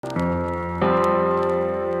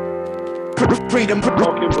Freedom.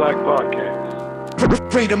 Talking Black Podcast.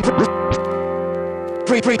 Freedom.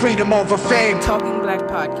 Freedom over fame. Talking Black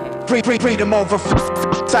Podcast. Freedom over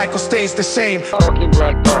cycle stays the same. Talking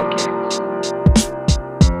Black Podcast.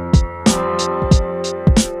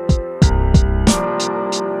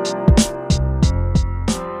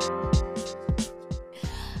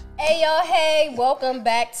 Hey y'all, hey, welcome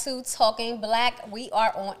back to Talking Black. We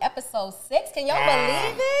are on episode 6. Can y'all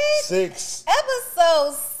believe it? 6.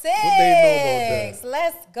 Episode 6. What they know about that?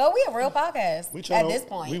 Let's go. We a real podcast at this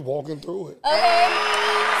point. We walking through it. Okay.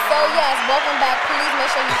 So yes, welcome back. Please make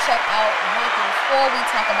sure you check out 1 through 4. We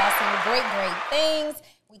talk about some great things.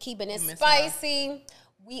 We keeping it spicy.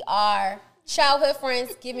 We are childhood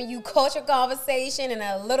friends giving you culture conversation and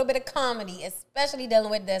a little bit of comedy, especially dealing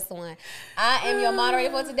with this one. I am your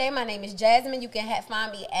moderator for today. My name is Jasmine. You can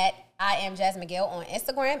find me at I am Jasmine Gale on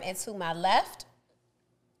Instagram. And to my left,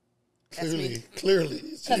 Clearly.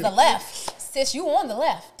 because the left, sis, you on the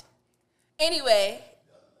left. Anyway,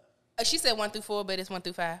 she said 1 through 4, but it's 1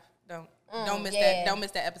 through 5. Don't miss that. Don't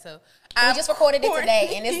miss that episode. We just recorded it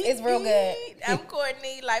today, and it's real good. I'm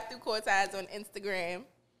Courtney, Life Through Courtsides on Instagram.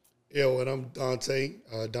 Yo, and I'm Dante,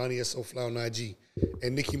 Donnie S.O.Fly on IG.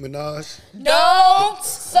 And Nicki Minaj. Don't.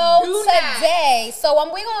 So do today,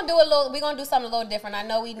 we're gonna do something a little different. I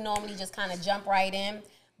know we normally just kind of jump right in,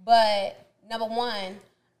 but number one,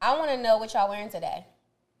 I want to know what y'all wearing today.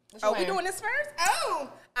 Oh, we doing this first? Oh,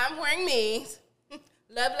 I'm wearing me.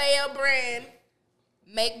 Love Layout brand.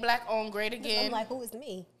 Make Black owned great again. I'm like, who is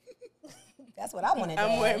me? That's what I wanted to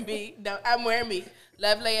I'm ask. wearing me. No, I'm wearing me.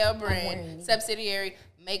 Love Layout brand. Subsidiary.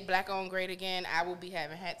 Make Black owned great again. I will be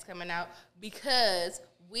having hats coming out because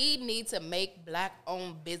we need to make Black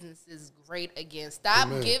owned businesses great again. Stop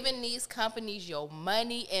giving these companies your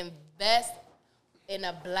money. Invest in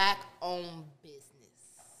a Black owned business.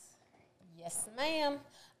 Yes, ma'am.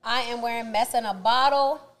 I am wearing mess in a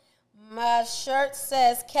bottle. My shirt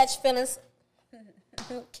says catch feelings,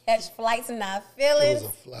 catch flights, not It feelings.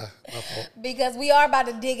 was a fly. My fault. Because we are about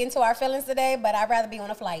to dig into our feelings today, but I'd rather be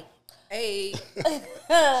on a flight. Hey.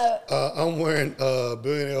 I'm wearing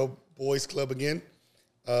Billionaire Boys Club again.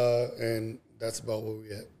 And that's about where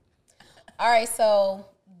we at. All right, so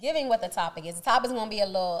giving what the topic is. The topic's gonna be a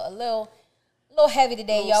little heavy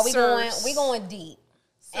today, y'all. We going deep.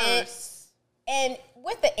 And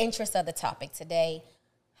with the interest of the topic today,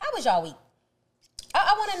 how was y'all week?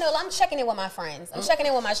 I want to know. I'm checking in with my friends. I'm checking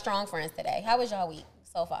in with my strong friends today. How was y'all week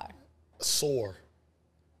so far? Sore.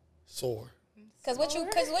 Cause what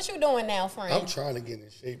you doing now, friend? I'm trying to get in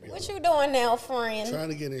shape, y'all. What you doing now, friend? Trying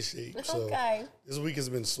to get in shape. So Okay. this week has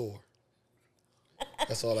been sore.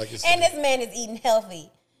 That's all I can say. And this man is eating healthy.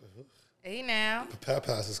 Hey now.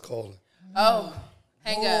 Papas is calling. Oh,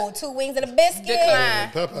 hang Ooh, up. 2 wings and a biscuit. Decline.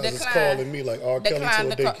 Papas is Decline. calling me like R. Kelly to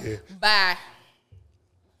a daycare. Bye.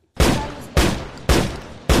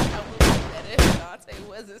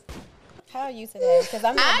 How are you today? Because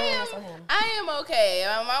I'm not doing this with him. I am okay.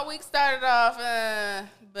 My week started off,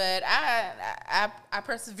 but I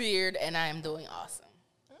persevered and I am doing awesome.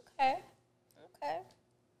 Okay.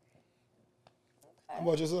 How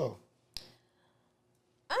about yourself?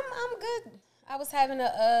 I'm good. I was having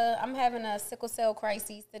I'm having a sickle cell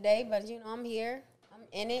crisis today, but I'm here. I'm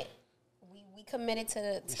in it. We committed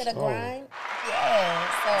to the grind. Yeah.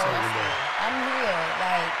 So I'm here.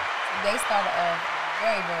 Like today started off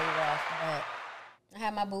very, very rough, but I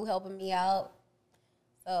had my boo helping me out.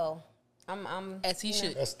 So I'm As he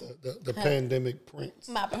should. That's the pandemic prince.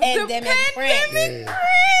 my pandemic prince. Yeah.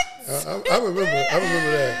 I remember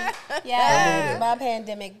that. Yeah, my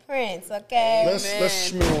pandemic prince. Okay.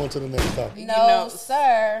 Let's schmear on to the next topic. No,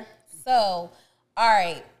 sir. So, all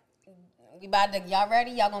right. We about to, y'all ready?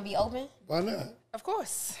 Y'all gonna be open? Why not? Of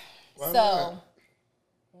course. Why So, not?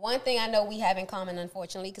 one thing I know we have in common,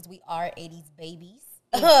 unfortunately, because we are 80s babies,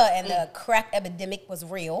 and the crack epidemic was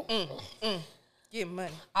real. Get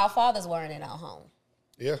money. Our fathers weren't in our home.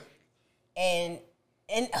 Yeah. And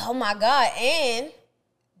oh my God, and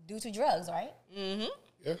due to drugs, right?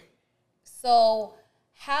 Yeah. So,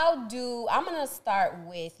 I'm going to start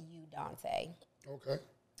with you, Dante. Okay.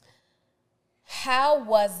 How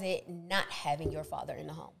was it not having your father in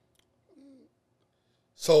the home?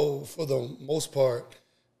 So for the most part,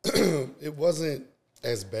 it wasn't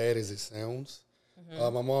as bad as it sounds.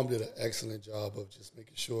 My mom did an excellent job of just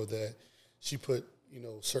making sure that she put,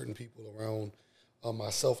 certain people around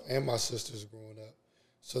myself and my sisters growing up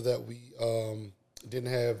so that we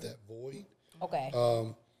didn't have that void. Okay.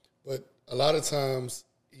 But a lot of times,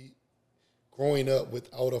 growing up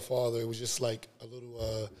without a father, it was just like a little,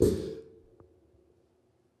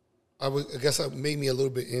 I guess it made me a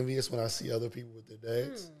little bit envious when I see other people with their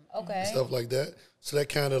dads. Okay. stuff like that. So that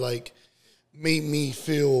kind of like made me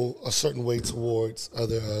feel a certain way towards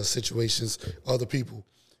other situations, other people.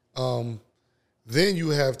 Then you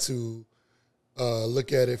have to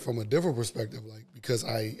look at it from a different perspective, like because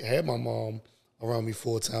I had my mom around me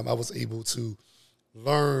full time, I was able to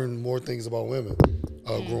learn more things about women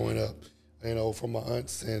growing up, from my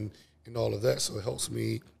aunts and all of that. So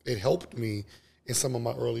it helped me in some of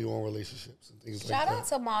my early on relationships and things like that. Shout out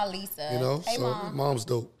to Ma Lisa. Hey, so Mom. mom's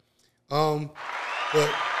dope. But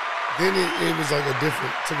then it was like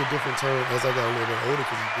took a different turn as I got a little bit older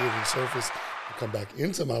because he did resurface and come back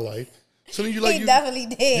into my life. So then He definitely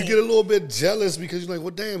did. You get a little bit jealous because you're like,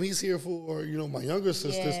 well, damn, he's here for my younger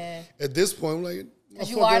sisters. Yeah. At this point, I'm like, Because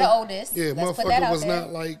you are the oldest. yeah, Let's put that motherfucker out was there.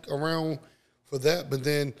 not like around for that. But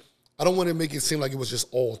then I don't want to make it seem like it was just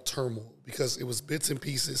all turmoil because it was bits and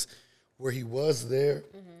pieces where he was there,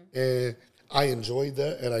 and I enjoyed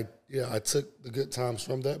that, and I took the good times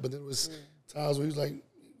from that. But then it was times where he was like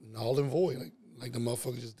null and void, like the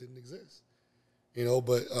motherfucker just didn't exist,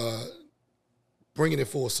 But bringing it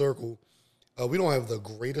full circle. We don't have the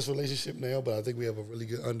greatest relationship now, but I think we have a really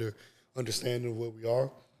good understanding of where we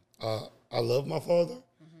are. I love my father,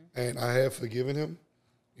 and I have forgiven him,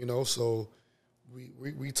 so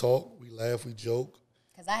we talk, we laugh, we joke.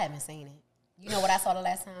 Because I haven't seen it. You know what I saw the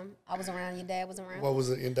last time I was around, your dad was around? What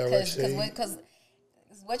was it, indirect shade? Because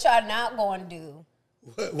what y'all not going to do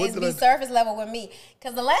What is did be surface level with me.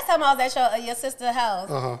 Because the last time I was at your sister's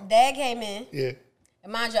house, Dad came in. Yeah,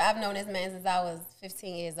 And mind you, I've known this man since I was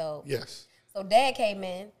 15 years old. yes. So Dad came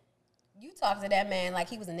in. You talked to that man like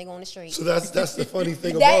he was a nigga on the street. So that's the funny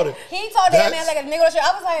thing about it. He talked to that man like a nigga on the street.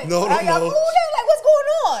 I was like, No, are y'all no. cool now? Like, what's going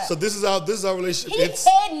on? So this is our relationship. He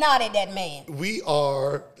head nodded that man.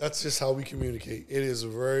 That's just how we communicate. It is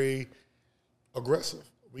very aggressive.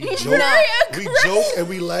 We joke, Very we joke and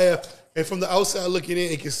we laugh. And from the outside looking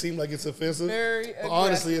in, it can seem like it's offensive. Very but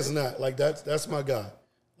honestly, it's not. Like that's my guy.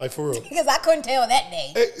 Like for real. Because I couldn't tell that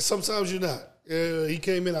day. Hey, sometimes you're not. He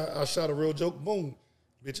came in, I shot a real joke, boom.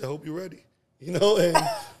 Bitch, I hope you're ready. And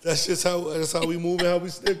that's just how we move and how we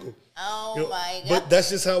stickle. Oh my God. But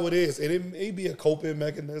that's just how it is. And it may be a coping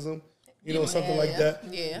mechanism, something like that.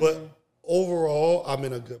 Yeah. But overall, I'm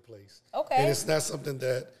in a good place. Okay. And it's not something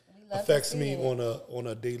that love affects to me see on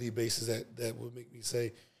a daily basis that would make me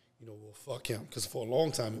say, well, fuck him. Because for a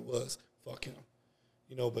long time it was, fuck him.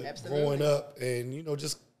 But Absolutely. growing up and,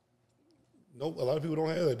 a lot of people don't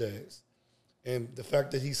have their dads. And the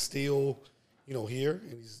fact that he's still, here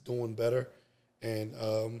and he's doing better and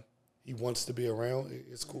he wants to be around,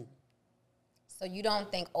 it's cool. So you don't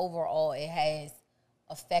think overall it has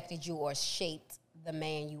affected you or shaped the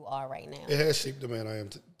man you are right now? It has shaped the man I am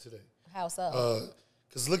today. How so?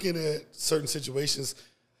 Because looking at certain situations,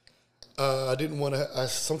 I didn't want to.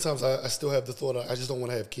 Sometimes I still have the thought. I just don't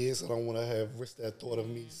want to have kids. I don't want to risk that thought of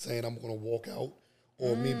me saying I'm going to walk out,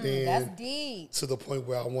 or me being that's deep. to the point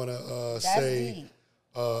where I want to That's say deep.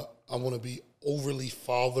 I want to be overly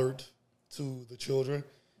fathered to the children.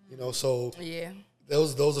 So Yeah.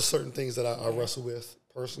 those are certain things that I wrestle with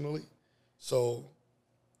personally. So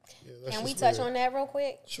yeah, that's Can we just touch weird. on that real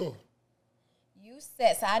quick? Sure. You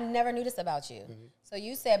said, so I never knew this about you. So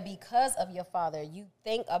you said because of your father, you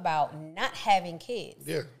think about not having kids.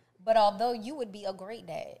 Yeah. But although you would be a great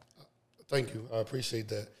dad. Thank you. I appreciate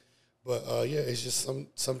that. But it's just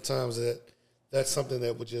sometimes that's something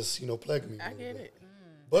that would just plague me. I get it.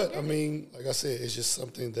 But I mean, like I said, it's just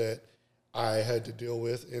something that I had to deal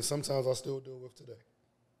with, and sometimes I still deal with today.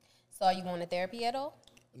 So are you going to therapy at all?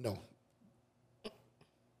 No,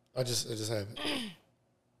 I just haven't.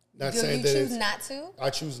 Not Do saying you that choose it's, not to? I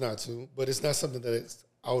choose not to, but it's not something that it's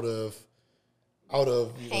out of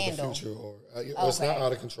the Handle. future or it's not Okay.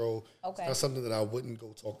 out of control. Okay. It's not something that I wouldn't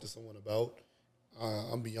go talk to someone about.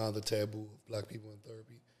 I'm beyond the taboo of black people in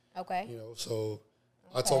therapy. Okay. So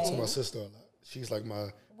I talk to my sister a lot. She's like my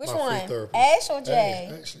Which my one? free therapist. Ash or Jay?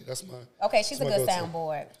 Ash, actually, that's my. Okay, she's a that's my good go-to.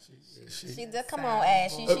 soundboard. She, She just come on,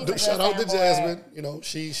 Ash. She's a good shout out to soundboard. Jasmine.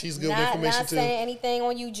 She's good with Not information too. saying anything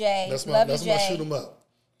on you, Jay. That's Love my you, Jay. shoot 'em up.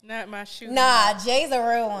 Not my shoe. Nah, Jay's a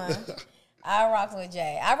real one. I rock with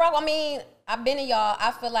Jay. I mean, I've been to y'all.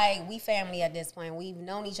 I feel like we family at this point. We've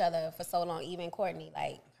known each other for so long. Even Courtney,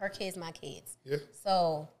 like her kids, my kids. Yeah.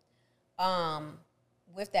 So,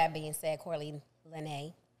 with that being said, Courtney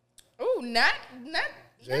Lene. Ooh, not.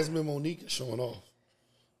 Jasmine Monique is showing off.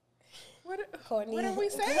 Courtney. What are we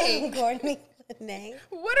saying? Courtney Lene.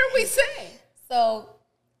 What are we saying? So,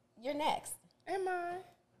 you're next. Am I?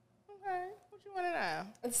 Okay. What you want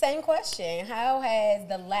to know? Same question. How has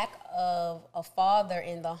the lack of a father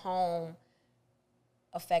in the home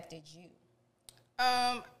affected you?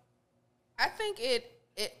 I think it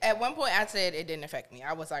At one point, I said it didn't affect me.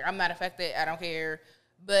 I was like, I'm not affected. I don't care.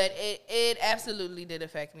 But it absolutely did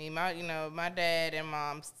affect me. My dad and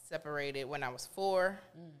mom separated when I was 4.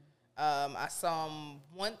 I saw him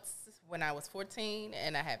once when I was 14,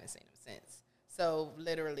 and I haven't seen him since. So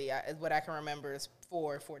literally, what I can remember is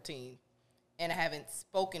 14, and I haven't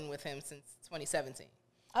spoken with him since 2017.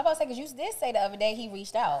 I was about to say, because you did say the other day he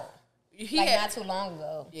reached out. Not too long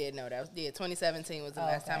ago. Yeah, no, 2017 was the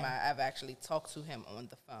last time I've actually talked to him on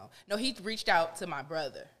the phone. No, he reached out to my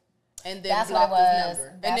brother, and then blocked his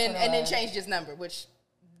number, and then changed his number, which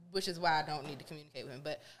is why I don't need to communicate with him.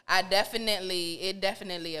 But it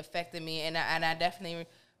definitely affected me, and I definitely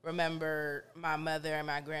remember my mother and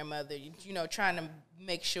my grandmother, trying to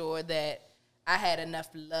make sure that I had enough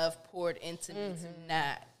love poured into me to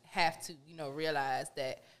not have to, realize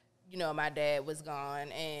that, my dad was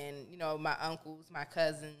gone, and, my uncles, my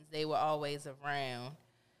cousins, they were always around.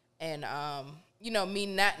 And, me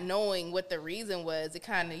not knowing what the reason was, it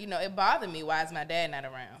kind of, it bothered me. Why is my dad not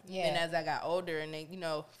around? Yeah. And as I got older and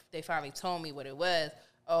they finally told me what it was,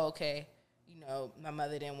 okay, my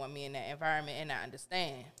mother didn't want me in that environment, and I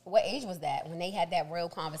understand. What age was that when they had that real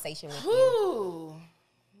conversation with you?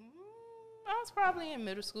 I was probably in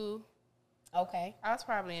middle school. Okay. I was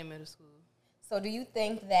probably in middle school. So do you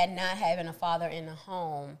think that not having a father in the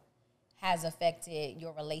home has affected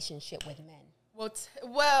your relationship with men?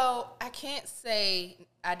 Well, I can't say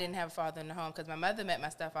I didn't have a father in the home because my mother met my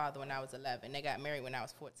stepfather when I was 11. They got married when I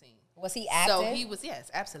was 14. Was he active? So he was, yes,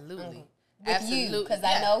 absolutely. With you? Because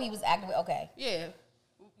I know he was active. Okay.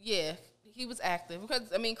 Yeah, he was active. Because,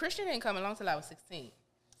 Christian didn't come along until I was 16.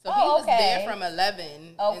 So he was there from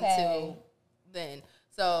 11 until then.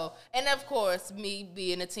 So, and of course, me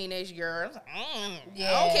being a teenage girl, I was like, I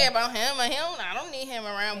don't care about him or him. I don't need him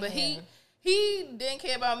around. But he didn't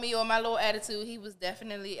care about me or my little attitude. He was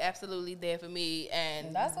definitely, absolutely there for me,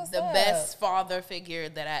 and the best father figure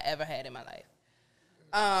that I ever had in my life.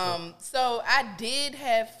 So I did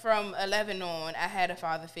have, from 11 on, I had a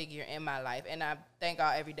father figure in my life, and I thank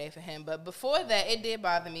God every day for him. But before that, it did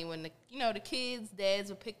bother me when the kids' dads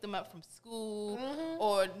would pick them up from school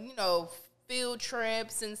or field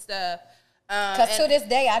trips and stuff. Because to this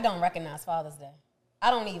day, I don't recognize Father's Day. I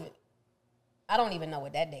don't even know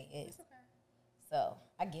what that day is. Okay. So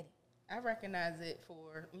I get it. I recognize it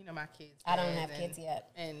for my kids. I don't have kids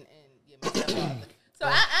yet, and my stepfather. So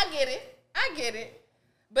I get it. I get it.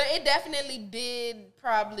 But it definitely did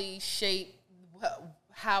probably shape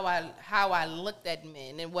how I looked at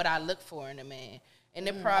men and what I look for in a man, and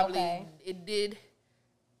it probably it did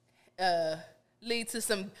lead to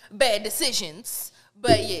some bad decisions.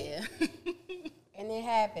 But yeah, and it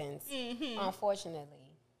happens.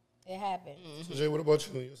 Unfortunately, it happens. So Jay, what about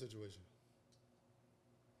you in your situation?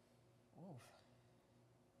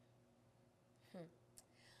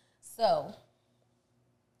 So,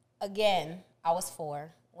 again, I was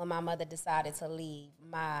 4 when my mother decided to leave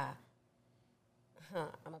my, I'm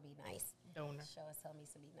going to be nice. Donor. Show us tell me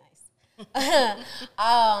to be nice.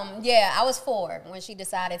 I was 4 when she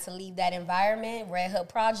decided to leave that environment, Red Hood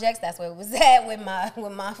Projects. That's where it was at with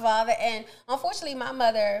my father. And unfortunately, my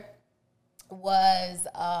mother was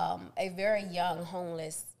a very young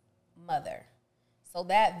homeless mother. So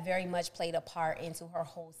that very much played a part into her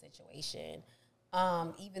whole situation.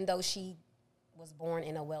 Even though she was born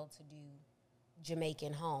in a well-to-do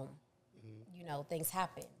Jamaican home, things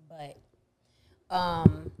happen. But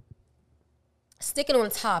sticking on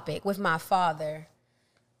topic with my father,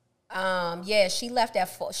 she left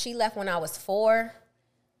she left when I was 4.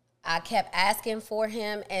 I kept asking for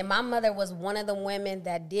him, and my mother was one of the women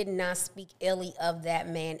that did not speak illy of that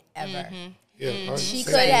man ever. Yeah, she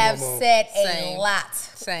could have said a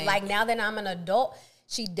lot. Like, now that I'm an adult,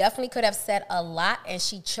 she definitely could have said a lot, and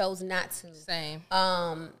she chose not to. Same.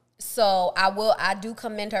 So I do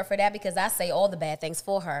commend her for that, because I say all the bad things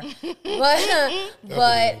for her.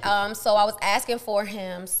 But so I was asking for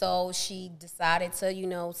him, so she decided to,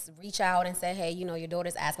 reach out and say, hey, your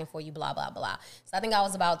daughter's asking for you, blah, blah, blah. So I think I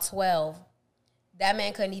was about 12. That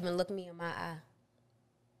man couldn't even look me in my eye.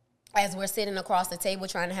 As we're sitting across the table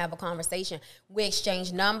trying to have a conversation, we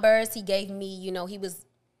exchanged numbers. He gave me, he was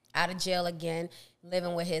out of jail again,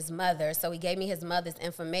 living with his mother. So he gave me his mother's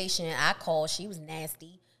information. I called. She was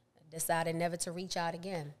nasty. Decided never to reach out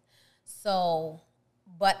again. So,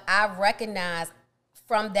 but I recognized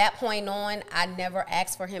from that point on, I never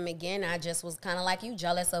asked for him again. I just was kind of like you,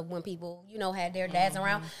 jealous of when people, had their dads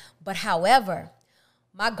around. But however,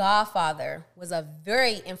 my godfather was a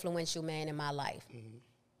very influential man in my life.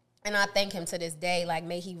 And I thank him to this day. Like,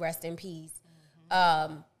 may he rest in peace.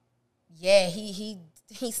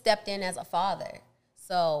 He stepped in as a father.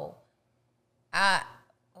 So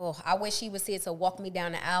Oh, I wish he was here to walk me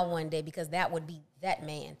down the aisle one day because that would be that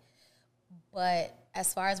man. But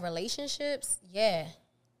as far as relationships, yeah,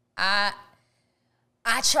 I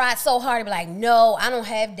tried so hard to be like, no, I don't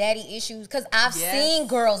have daddy issues because I've seen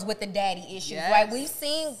girls with the daddy issues, right? We've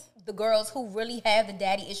seen the girls who really have the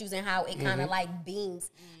daddy issues and how it kind of like beams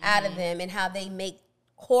out of them and how they make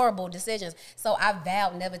horrible decisions. So I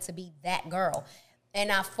vowed never to be that girl.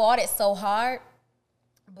 And I fought it so hard,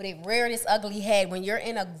 but it reared its ugly head. When you're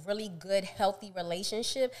in a really good, healthy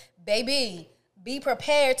relationship, baby, be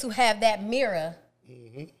prepared to have that mirror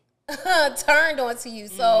turned onto you.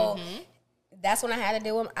 So that's when I had to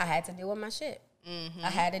deal with my shit. I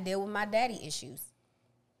had to deal with my daddy issues.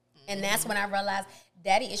 And that's when I realized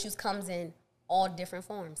daddy issues comes in all different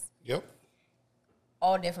forms. Yep.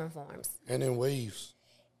 All different forms. And in waves.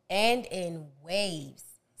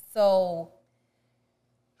 So,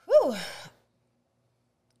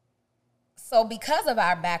 So because of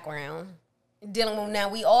our background, dealing with now,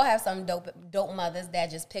 we all have some dope mothers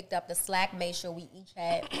that just picked up the slack, made sure we each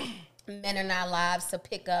had men in our lives to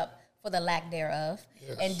pick up for the lack thereof,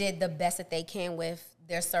 and did the best that they can with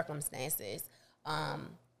their circumstances,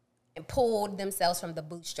 and pulled themselves from the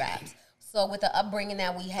bootstraps. So with the upbringing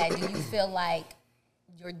that we had, do you feel like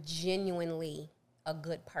you're genuinely a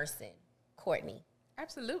good person, Courtney?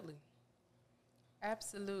 Absolutely.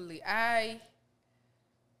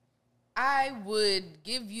 I would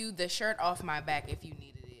give you the shirt off my back if you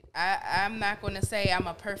needed it. I'm not going to say I'm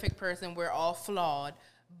a perfect person. We're all flawed.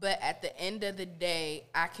 But at the end of the day,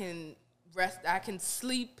 I can rest. I can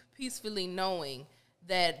sleep peacefully knowing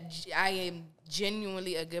that I am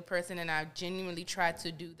genuinely a good person and I genuinely try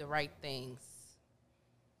to do the right things.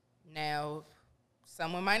 Now,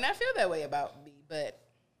 someone might not feel that way about me, but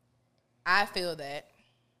I feel that.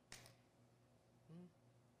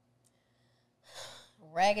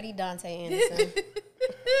 Raggedy Dante Anderson.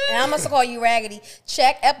 And I'm going to call you Raggedy.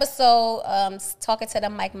 Check episode, talking to the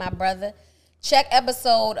mic, my brother. Check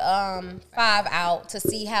episode 5 out to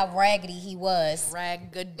see how raggedy he was.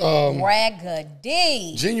 Raggedy.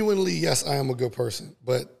 Genuinely, yes, I am a good person,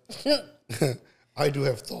 but I do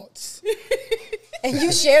have thoughts. And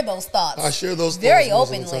you share those thoughts. I share those very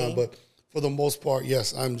thoughts openly. most of the time, but for the most part,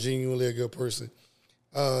 yes, I'm genuinely a good person.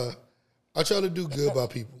 I try to do good by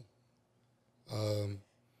people.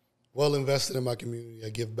 Well invested in my community. I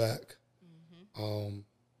give back.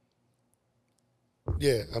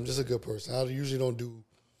 Yeah, I'm just a good person. I usually don't do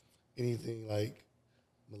anything like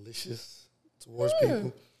malicious towards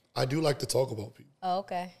people. I do like to talk about people. Oh,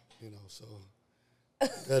 okay. You know, so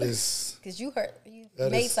that is because you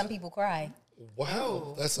made some people cry.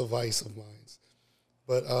 Wow, that's a vice of mine.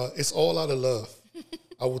 But it's all out of love.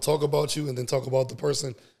 I will talk about you and then talk about the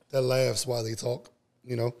person that laughs while they talk.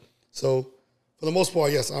 You know, so for the most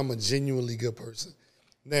part, yes, I'm a genuinely good person.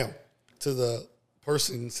 Now, to the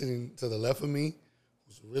person sitting to the left of me,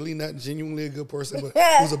 who's really not genuinely a good person, but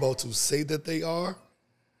who's about to say that they are,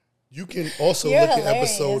 you can also look at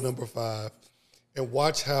episode number 5 and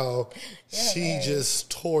watch how she just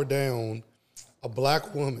tore down a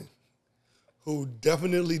black woman who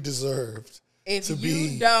definitely deserved to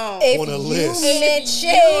be on a list.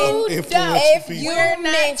 We're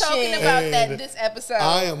not talking about that this episode.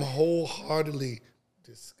 I am wholeheartedly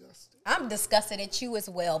disgusted. I'm disgusted at you as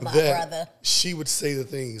well, my brother. She would say the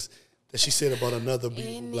things that she said about another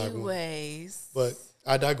beautiful black woman. But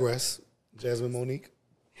I digress. Jasmine Monique.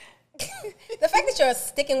 The fact that you're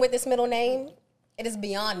sticking with this middle name, it is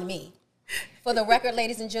beyond me. For the record,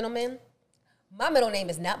 ladies and gentlemen, my middle name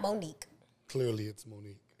is not Monique. Clearly, it's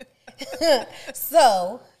Monique.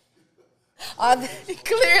 So,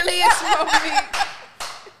 clearly it's Monique.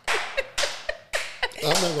 I'm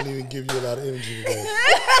not going to even give you a lot of energy today.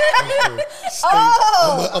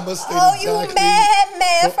 I'm going to state exactly. You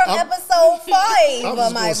mad from episode 5. I'm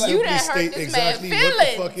just going to simply state exactly what the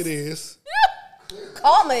fuck it is.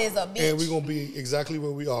 Karma is a bitch. And we're going to be exactly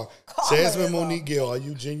where we are. Jasmine Monique Gill, are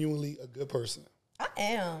you genuinely a good person? I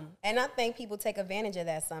am. And I think people take advantage of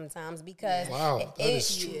that sometimes because that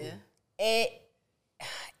is true. It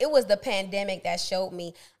was the pandemic that showed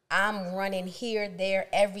me I'm running here, there,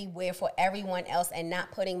 everywhere for everyone else and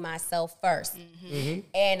not putting myself first.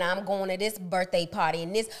 And I'm going to this birthday party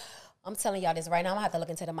and this. I'm telling y'all this right now. I'm going to have to look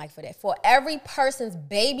into the mic for that. For every person's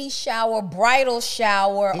baby shower, bridal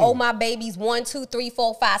shower, oh, my baby's 1, 2, 3,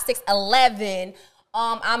 4, 5, 6, 11.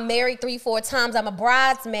 I'm married 3, 4 times. I'm a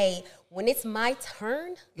bridesmaid. When it's my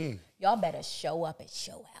turn, y'all better show up and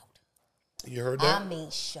show out. You heard that? I mean,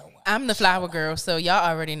 show up. I'm the flower girl, so y'all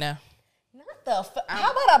already know. Not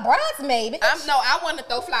how about a bridesmaid? I want to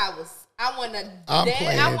throw flowers. I want to I'm dance.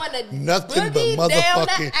 playing I want to nothing but boogie down the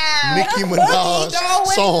motherfucking aisle. Nicki Minaj Throwing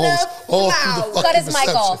songs the all through the flowers. fucking Cut his mic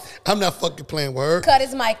reception. off. I'm not fucking playing with her. Cut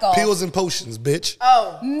his mic off. Pills and potions, bitch.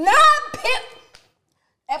 Oh, Not pimp.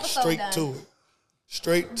 Episode Straight done. to it.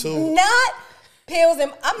 Straight to it. Not pills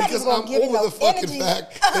and I'm not Because even I'm gonna give it over no the fucking energy.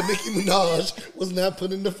 fact that Nicki Minaj was not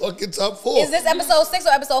put in the fucking top 4. Is this episode 6 or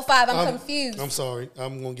episode 5? I'm confused. I'm sorry.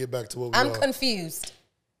 I'm going to get back to what we I'm are. confused.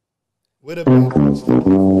 Where the band?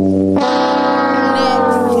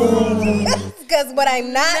 Because what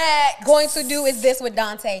I'm not going to do is this with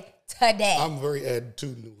Dante today. I'm very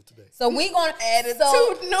attitudinal today. So we gonna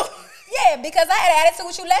attitude. No. Yeah, because I had an attitude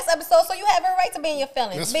with you last episode, so you have every right to be in your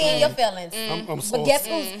feelings. That's Be in fine. your feelings. I'm But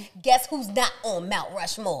saucy. guess who's not on Mount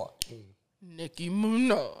Rushmore? Nicki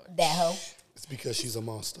Minaj. That hoe. It's because she's a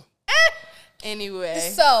monster. Anyway.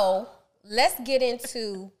 So let's get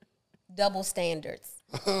into double standards.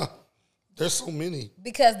 There's so many.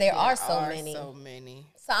 Because there are so many. So many.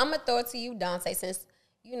 So I'm gonna throw it to you, Dante, since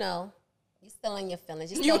you know you're still in your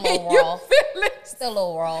feelings. You're You still a in little your raw. feelings. Still a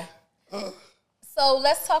little raw. So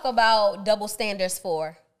let's talk about double standards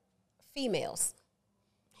for females.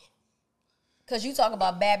 Cause you talk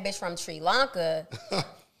about bad bitch from Sri Lanka,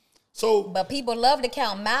 So but people love to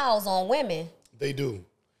count miles on women. they do.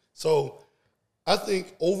 So I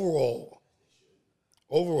think overall,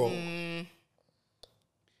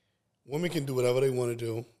 women can do whatever they want to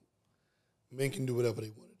do. Men can do whatever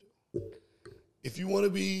they want to do. If you want to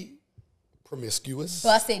be promiscuous,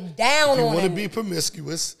 Bust it down if you on want to them. be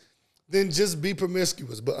promiscuous, then just be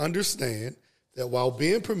promiscuous. But understand that while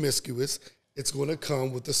being promiscuous, it's going to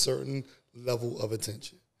come with a certain level of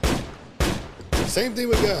attention. Same thing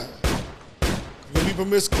with guys. If you're going to be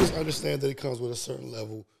promiscuous, understand that it comes with a certain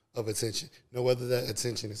level of attention. Now, whether that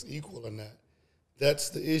attention is equal or not, that's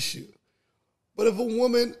the issue. But if a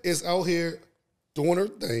woman is out here doing her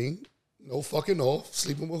thing, no fucking off,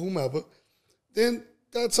 sleeping with whomever, then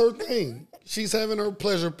that's her thing. She's having her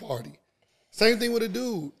pleasure party. Same thing with a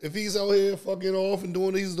dude. If he's out here fucking off and doing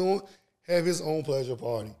what he's doing, have his own pleasure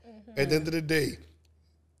party. At the end of the day,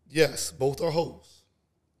 yes, both are hoes.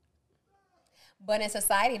 But in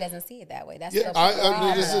society, it doesn't see it that way. That's Yeah, the I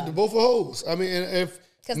problem. just said both are hoes. I mean, and if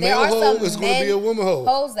 'Cause male there are hoe some is going to be men a woman hoe,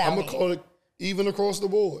 hoes out I'm gonna here. call it even across the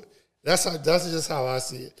board. That's just how I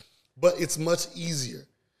see it. But it's much easier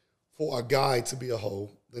for a guy to be a hoe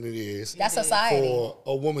than it is That's society. for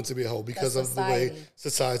a woman to be a hoe because That's of the way society.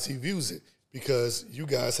 society views it. Because you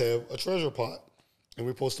guys have a treasure pot, and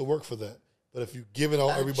we're supposed to work for that. But if you're giving out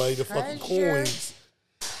everybody the fucking treasure coins,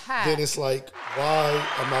 then it's like, why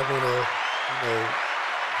am I going to,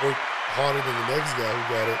 work harder than the next guy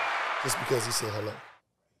who got it just because he said hello?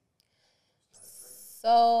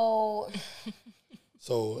 So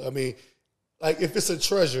So, I mean, like if it's a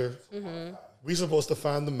treasure, Mm-hmm. we're supposed to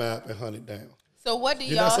find the map and hunt it down. So what do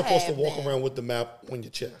You're y'all not supposed to have walk then? around with the map on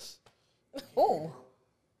your chest. ooh.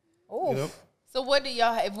 You know? So what do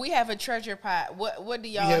y'all have? If we have a treasure pot, what do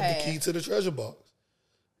y'all We have the key to the treasure box.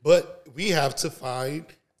 But we have to find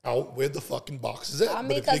out where the fucking box is at. I But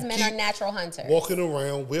mean, if because you men keep are natural hunters. walking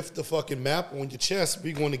around with the fucking map on your chest,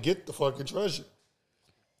 we're going to get the fucking treasure.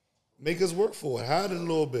 Make us work for it. Hide it a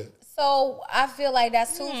little bit. So I feel like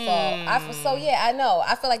that's twofold. I know.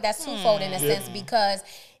 I feel like that's twofold in a sense because,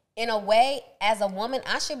 in a way, as a woman,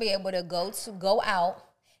 I should be able to go out,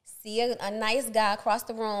 see a nice guy across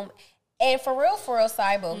the room, and for real,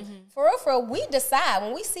 Cyber, for real, we decide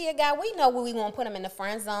when we see a guy, we know where we gonna put him in the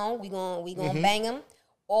friend zone. We gonna bang him,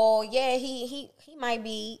 or yeah, he might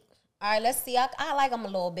be all right. Let's see. I like him a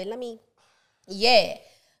little bit. Yeah.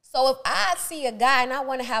 So if I see a guy and I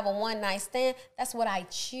want to have a one night stand, that's what I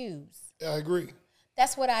choose. I agree.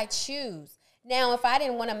 That's what I choose. Now, if I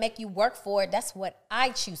didn't want to make you work for it, that's what I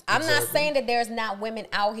choose. I'm not Exactly. saying that there's not women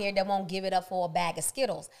out here that won't give it up for a bag of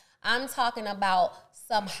Skittles. I'm talking about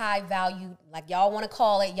some high value, like y'all want to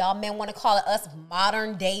call it, y'all men want to call it us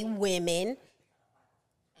modern day women.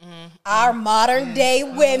 Our modern day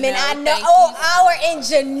women. No, I know. thank Oh, our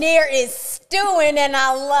engineer is stewing and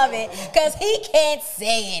I love it because he can't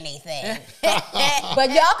say anything. But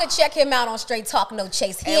y'all can check him out on Straight Talk No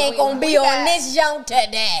Chase. He And ain't going to we be on got- this jump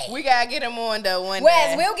today. We gotta get him on though one Wes,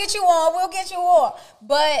 day. we'll get you on. We'll get you on.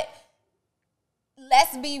 But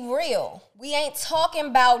let's be real. We ain't talking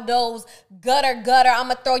about those gutter. I'm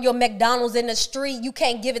going to throw your McDonald's in the street. You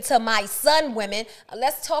can't give it to my son women.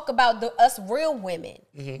 Let's talk about us real women.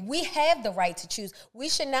 We have the right to choose. We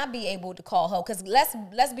should not be able to call hoe. Because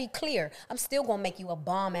let's be clear. I'm still going to make you a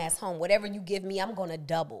bomb-ass home. Whatever you give me, I'm going to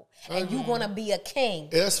double. And you're going to be a king.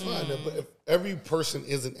 Yeah, that's fine. But if every person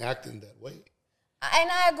isn't acting that way,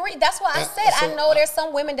 And I agree. That's why I said I know there's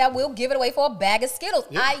some women that will give it away for a bag of Skittles.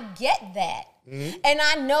 Yeah. I get that. Mm-hmm. And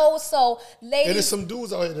I know, so ladies. And there's some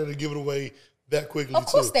dudes out here that'll give it away that quickly. Of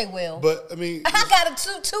course they will. But I mean, I got a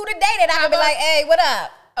two today that I can be like, hey, what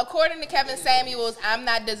up? According to Kevin Samuels, I'm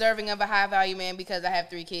not deserving of a high value man because I have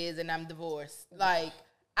 3 kids and I'm divorced. Like,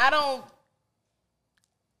 I'm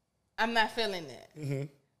not feeling that. Mm-hmm.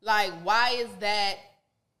 Like, why is that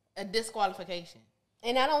a disqualification?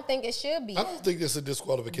 And I don't think it should be. I don't think it's a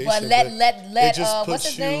disqualification. But it just what's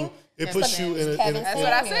his name? It puts you in a that's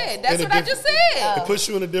what I said. That's what I just said. It puts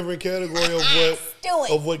you in a different category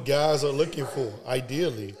of what guys are looking for.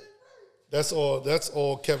 Ideally, that's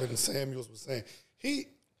all Kevin Samuels was saying.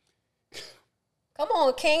 Come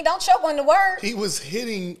on, King. Don't choke on the word. He was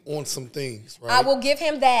hitting on some things, right? I will give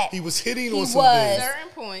him that. He was hitting on some things. Certain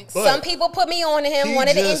points. Some people put me on to him. One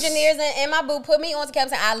of the engineers in my booth put me on to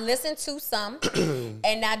Kevin. I listened to some,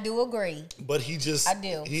 and I do agree. But he Some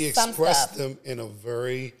expressed stuff. them in a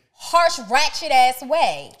very harsh, ratchet-ass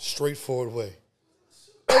way. Straightforward way.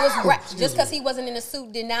 It was just because he wasn't in a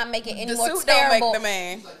suit did not make it any more suit terrible. Don't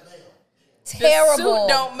make the man. Terrible. The suit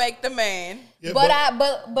don't make the man. Yeah,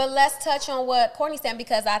 but let's touch on what Courtney's saying,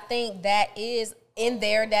 because I think that is in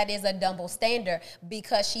there. That is a double standard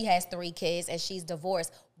because she has 3 kids and she's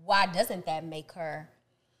divorced. Why doesn't that make her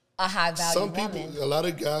a high value woman? A lot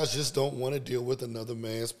of guys just don't want to deal with another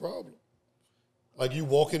man's problem. Like you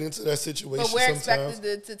walking into that situation, but we're sometimes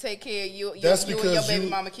expected to take care of you and your baby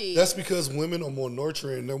mama kids. That's because women are more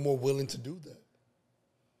nurturing and they're more willing to do that.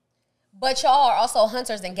 But y'all are also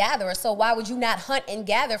hunters and gatherers, so why would you not hunt and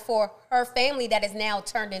gather for her family that is now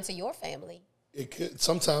turned into your family? It could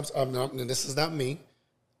sometimes. I'm not, and this is not me.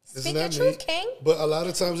 Speak your truth, King. But a lot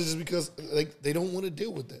of times it's just because like they don't want to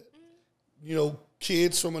deal with that. You know,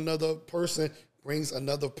 kids from another person brings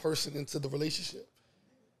another person into the relationship,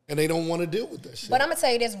 and they don't want to deal with that shit. But I'm gonna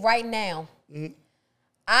tell you this right now.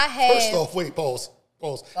 Mm-hmm. First off, wait, pause.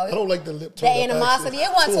 Oh, I don't like the lip. The animosity. It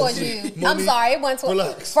wasn't towards you. Monique, I'm sorry. It wasn't towards.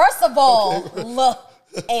 Relax. First of all, Okay. look,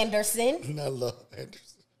 Anderson. Not love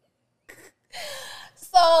Anderson.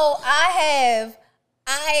 So I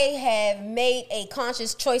have made a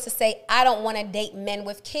conscious choice to say I don't want to date men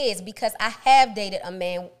with kids because I have dated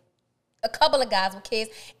a couple of guys with kids,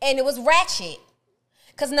 and it was ratchet.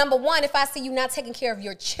 Because number one, if I see you not taking care of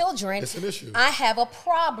your children, it's an issue. I have a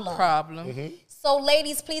problem. Mm-hmm. So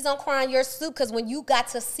ladies, please don't cry in your soup, because when you got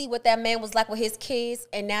to see what that man was like with his kids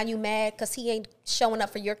and now you mad because he ain't showing up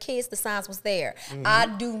for your kids, the signs was there. Mm-hmm. I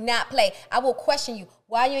do not play. I will question you.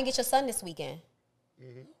 Why you ain't get your son this weekend?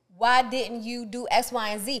 Mm-hmm. Why didn't you do X, Y,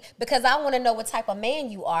 and Z? Because I want to know what type of man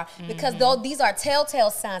you are. Because though these are telltale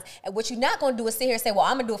signs. And what you're not going to do is sit here and say, well,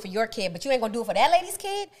 I'm going to do it for your kid, but you ain't going to do it for that lady's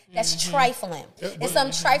kid? That's trifling. Yeah, it's some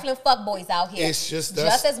trifling fuckboys out here. It's just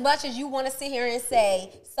as much as you want to sit here and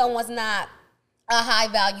say someone's not a high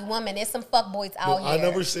value woman, there's some fuckboys out here. I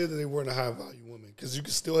never said that they weren't a high value woman, because you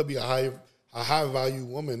can still be a high value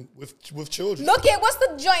woman with children. Look at what's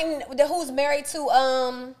the joint who's married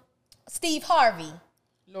to Steve Harvey.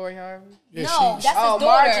 Lori Harvey? Yeah, no, that's his daughter.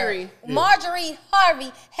 Marjorie. Yeah. Marjorie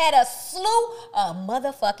Harvey had a slew of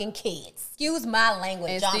motherfucking kids. Excuse my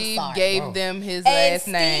language. And I'm Steve sorry. gave them his last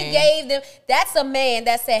name. Steve gave them. That's a man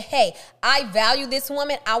that said, hey, I value this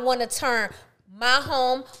woman. I want to turn my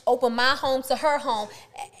home, open my home to her home.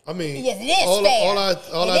 I mean, yes, it is fair.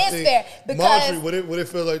 It is fair. Because Marjorie, what it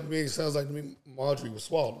feels like to me, it sounds like to me Marjorie was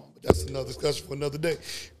swallowed. But that's another discussion for another day.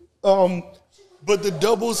 But the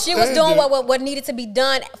double standard. She was doing what needed to be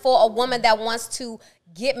done for a woman that wants to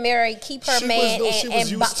get married, keep her man, and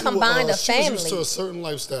combine a family. She was used to a certain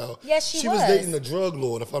lifestyle. Yes, she was. She was dating a drug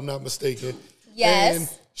lord, if I'm not mistaken. Yes. And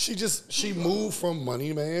she moved from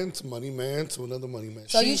money man to another money man.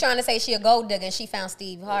 So you trying to say she a gold digger and she found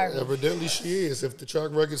Steve Harvey? Evidently she is. If the track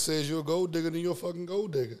record says you're a gold digger, then you're a fucking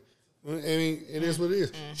gold digger. I mean, it is what it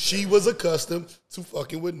is. She was accustomed to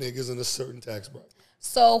fucking with niggas in a certain tax bracket.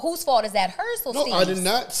 So whose fault is that? Hers or Steve's? No, I did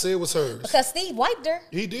not say it was hers. Because Steve wiped her.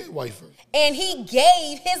 He did wipe her. And he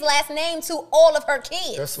gave his last name to all of her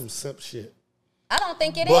kids. That's some simp shit. I don't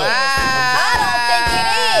think it is. I don't think it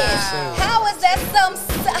is. How is that some?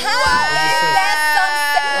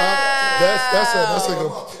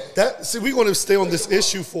 See, we're going to stay on this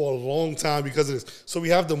issue for a long time because of this. So we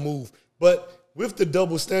have to move. But with the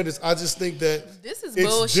double standards, I just think that this is it's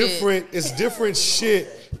bullshit. different. It's different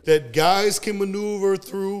shit that guys can maneuver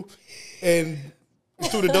through and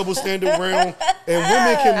through the double standard realm, and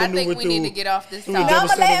women can maneuver through. I think we need to get off this topic. No, I'm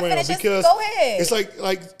gonna let him finish. Just go ahead.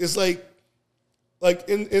 It's like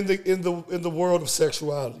in the world of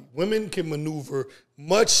sexuality, women can maneuver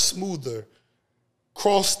much smoother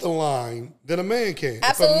cross the line than a man can.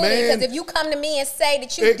 Absolutely, because if you come to me and say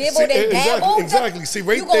that you dibbled and dabbled, exactly. See,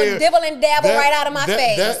 right you gonna there, dibble and dabble right out of my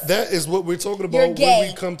face. That is what we're talking about when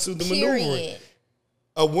we come to the maneuvering.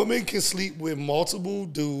 A woman can sleep with multiple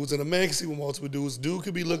dudes, and a man can sleep with multiple dudes. Dude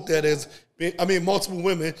can be looked at as, multiple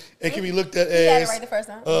women, and can be looked at as. Had it right the first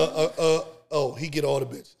time. He get all the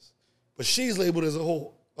bitches, but she's labeled as a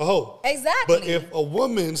hoe. Exactly. But if a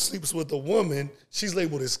woman sleeps with a woman, she's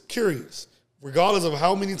labeled as curious, regardless of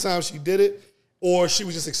how many times she did it, or she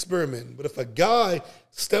was just experimenting. But if a guy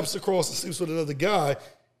steps across and sleeps with another guy,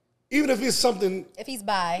 even if it's something... If he's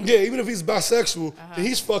bi. Yeah, even if he's bisexual, then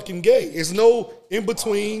he's fucking gay. There's no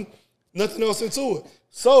in-between, nothing else into it.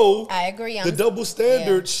 So... I agree. The double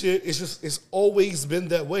standard shit, it's always been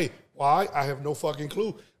that way. Why? I have no fucking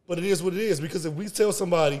clue. But it is what it is. Because if we tell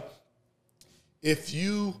somebody, if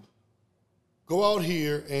you go out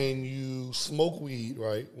here and you smoke weed,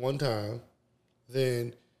 right, one time,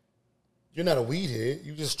 then you're not a weed head.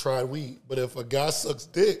 You just tried weed. But if a guy sucks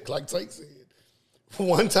dick, like Tyke said,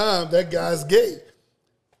 one time, that guy's gay.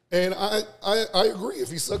 And I agree. If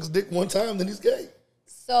he sucks dick one time, then he's gay.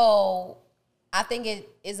 So I think it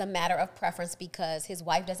is a matter of preference because his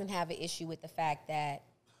wife doesn't have an issue with the fact that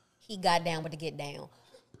he got down with the get down.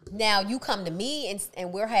 Now, you come to me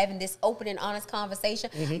and we're having this open and honest conversation.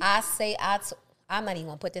 I say, I'm not even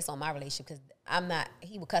going to put this on my relationship because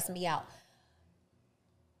he would cuss me out.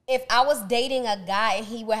 If I was dating a guy and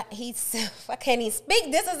I can't even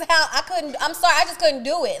speak. This is how I'm sorry, I just couldn't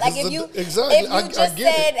do it. Like if you just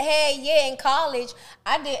said, hey, yeah, in college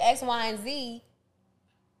I did X, Y, and Z,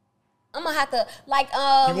 I'm gonna have to you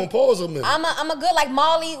gonna pause a minute. I'm a good like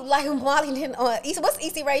Molly did what's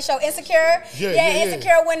EC Ray show? Insecure. Yeah,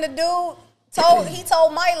 Insecure when the dude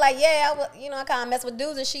told Molly I kind of mess with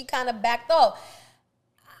dudes and she kind of backed off.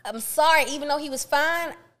 I'm sorry, even though he was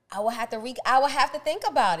fine. I will have to think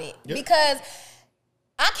about it because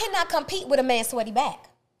I cannot compete with a man's sweaty back.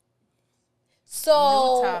 So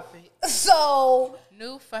new topic. So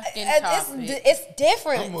new fucking topic. It's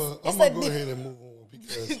different. I'm gonna go ahead and move on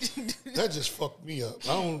because that just fucked me up. I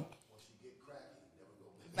don't.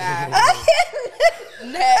 Bye.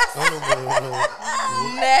 Next.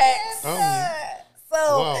 Next.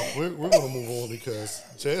 Wow, we're gonna move on because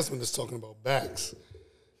Jasmine is talking about backs.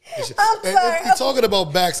 I'm sorry. If we're talking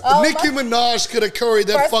about backs, Nicki Minaj could have carried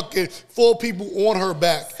that fucking 4 people on her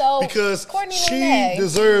back because she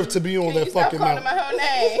deserved to be on that fucking mountain. My whole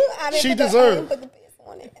name. She deserved.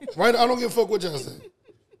 Right? I don't give a fuck what y'all say.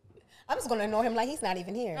 I'm just gonna ignore him like he's not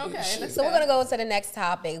even here. Okay. So we're gonna go to the next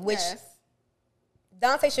topic, which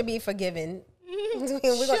Dante should be forgiven. Should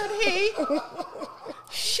he?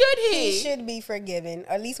 Should he? He should be forgiven.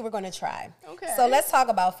 Or at least we're gonna try. Okay. So let's talk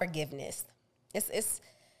about forgiveness. It's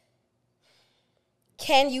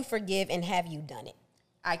can you forgive and have you done it?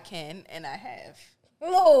 I can and I have.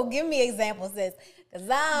 No, give me examples, sis. Because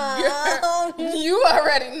you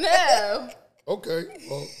already know. Okay,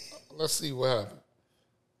 well, let's see what happened.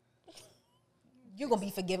 You're going to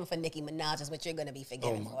be forgiven for Nicki Minaj is what you're going to be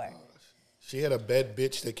forgiven for. Gosh. She had a bad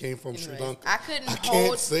bitch that came from Sri Lanka. I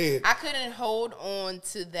couldn't hold on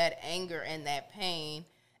to that anger and that pain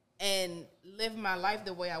and live my life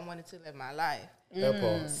the way I wanted to live my life. That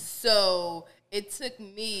part. So it took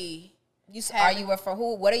me. What are you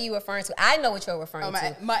referring to? I know what you're referring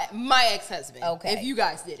to. My ex-husband. Okay. If you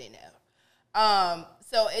guys didn't know.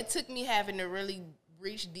 So it took me having to really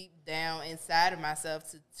reach deep down inside of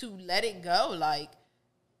myself to let it go. Like,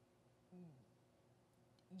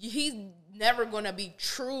 he's never going to be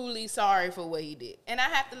truly sorry for what he did. And I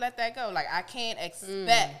have to let that go. Like, I can't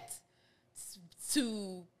expect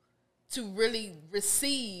to really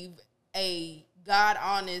receive a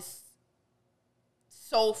God-honest,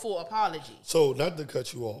 soulful apology. So, not to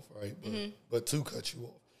cut you off, right? But to cut you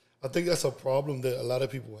off. I think that's a problem that a lot of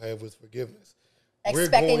people have with forgiveness. We're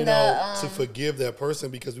going out to forgive that person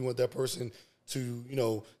because we want that person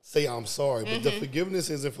to, say I'm sorry. But the forgiveness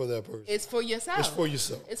isn't for that person. It's for yourself. It's for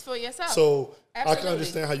yourself. It's for yourself. So absolutely. I can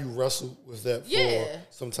understand how you wrestle with that for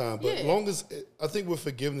some time. But as long as I think what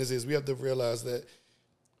forgiveness is, we have to realize that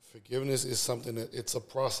forgiveness is something that it's a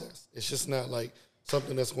process. It's just not like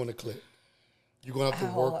something that's going to click. You're going to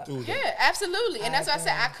have to work through that. Yeah, absolutely. And that's why I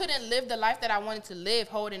said I couldn't live the life that I wanted to live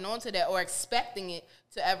holding on to that or expecting it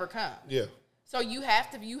to ever come. Yeah. So you have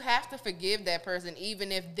to forgive that person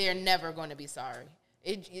even if they're never going to be sorry.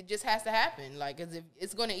 It just has to happen. Like, as if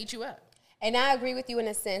it's going to eat you up. And I agree with you in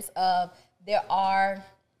the sense of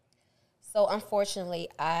so unfortunately,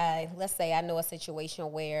 let's say I know a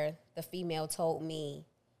situation where the female told me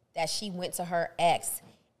that she went to her ex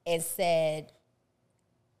and said,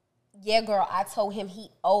 Yeah, girl, I told him he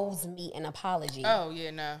owes me an apology. Oh, yeah,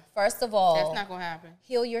 no. First of all, That's not going to happen.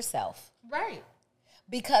 heal yourself. Right.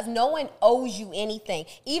 Because no one owes you anything.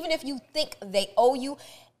 Even if you think they owe you,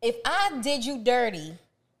 if I did you dirty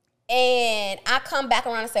and I come back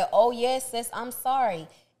around and say, oh, yes, sis, I'm sorry.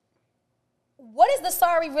 What is the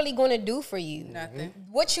sorry really going to do for you? Nothing.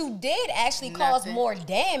 What you did actually cause Nothing. more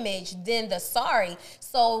damage than the sorry.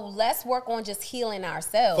 So let's work on just healing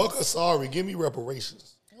ourselves. Fuck a sorry. Give me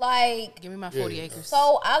reparations. Like, Give me my 40 acres.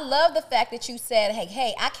 so I love the fact that you said,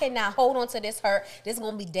 hey, I cannot hold on to this hurt. This is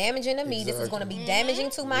going to be damaging to me. This is going to be damaging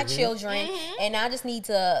to my children. And I just need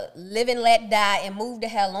to live and let die and move the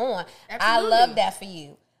hell on. Absolutely. I love that for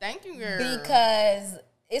you. Thank you, girl. Because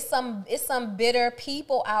it's some bitter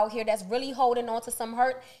people out here that's really holding on to some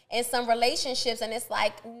hurt and some relationships, and it's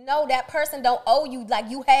like, no, that person don't owe you. Like,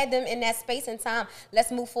 you had them in that space and time. Let's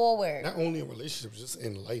move forward. Not only in relationships, just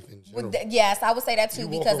in life in general. Yes, I would say that too, You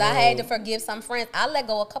walk because I had to around- forgive some friends. I let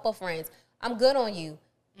go of a couple friends. I'm good on you.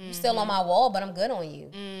 You still on my wall, but I'm good on you.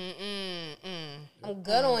 I'm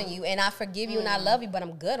good on you, and I forgive you and I love you, but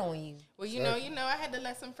I'm good on you. Well, you know, I had to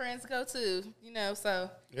let some friends go too. So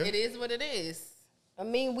Yeah. it is what it is. I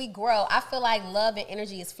mean, we grow. I feel like love and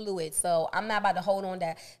energy is fluid, so I'm not about to hold on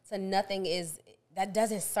to nothing that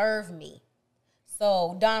doesn't serve me.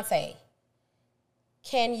 So, Dante,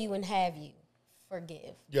 can you and have you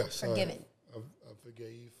forgive? Yes. Forgiven. I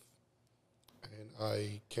forgave, and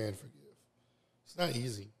I can forgive. It's not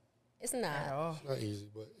easy. It's not. It's not easy,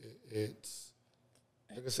 but it's,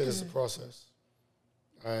 like I said, it's a process.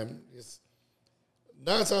 It's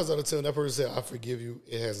 9 times out of 10, that person said, I forgive you.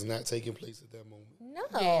 It has not taken place at that moment. No.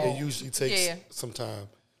 It usually takes Yeah. some time.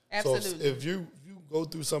 Absolutely. So if you go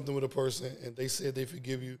through something with a person and they said they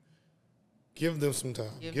forgive you, give them some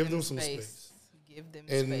time. Give them some space. Give them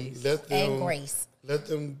And space. let them And grace. Let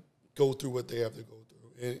them go through what they have to go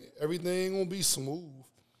through. And everything ain't gonna be smooth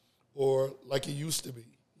or like it used to be.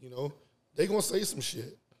 You know? They gonna say some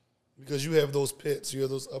shit. Because you have those pits, you have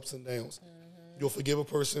those ups and downs. You'll forgive a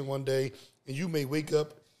person one day and you may wake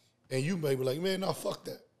up and you may be like, man, nah, fuck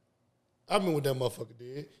that. I remember what that motherfucker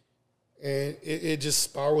did. And it just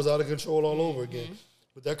spirals out of control all over again.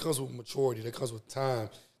 But that comes with maturity. That comes with time.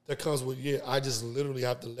 That comes with, I just literally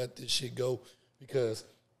have to let this shit go because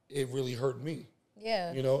it really hurt me.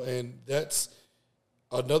 Yeah. You know, and that's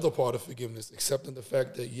another part of forgiveness, accepting the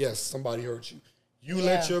fact that, yes, somebody hurt you. You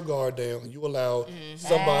let your guard down. You allowed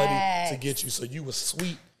somebody to get you. So you were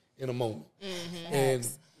sweet in a moment. And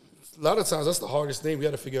a lot of times that's the hardest thing. We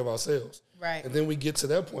got to forgive ourselves. Right. And then we get to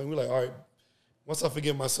that point, we're like, all right, once I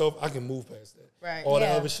forgive myself, I can move past that. Right. All the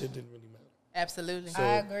Yeah. other shit didn't really matter. Absolutely. So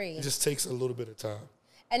I agree. It just takes a little bit of time.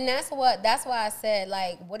 And that's why I said,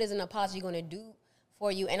 like, what is an apology going to do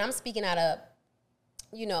for you? And I'm speaking out of,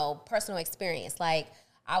 personal experience. Like,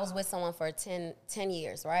 I was with someone for 10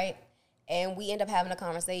 years, right? And we end up having a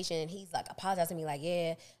conversation, and he's like apologizing to me, like,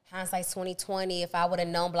 yeah, hindsight's 20/20. If I would have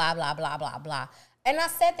known, blah, blah, blah, blah, blah. And I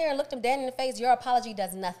sat there and looked him dead in the face. Your apology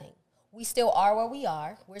does nothing. We still are where we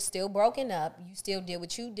are. We're still broken up. You still did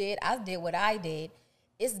what you did. I did what I did.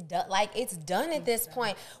 It's done. Like, it's done at this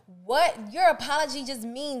point. What your apology just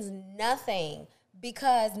means nothing,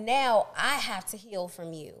 because now I have to heal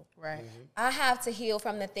from you. Right. I have to heal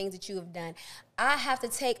from the things that you have done. I have to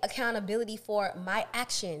take accountability for my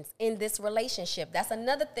actions in this relationship. That's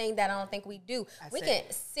another thing that I don't think we do. We can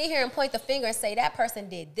sit here and point the finger and say that person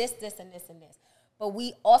did this, this, and this, and this. But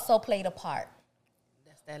we also played a part.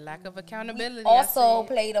 That's that lack of accountability. Also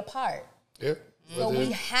played a part. Yeah. So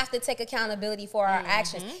we have to take accountability for our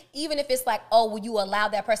actions. Even if it's like, oh, well, you allowed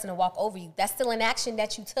that person to walk over you. That's still an action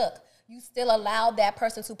that you took. You still allowed that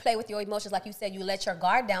person to play with your emotions. Like you said, you let your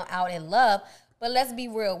guard down out in love. But let's be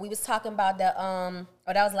real. We was talking about that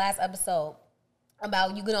was last episode,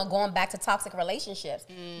 about going back to toxic relationships.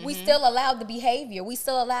 We still allowed the behavior. We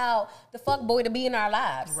still allowed the fuck boy to be in our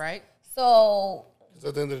lives. Right. So 'Cause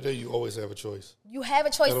at the end of the day, you always have a choice. you have a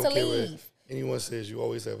I choice don't to care what leave. anyone says, you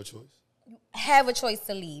always have a choice. Have a choice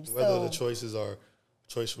to leave. Whether So the choices are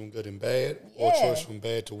choice from good and bad or Yeah. choice from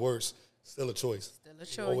bad to worse, still a choice. Still a You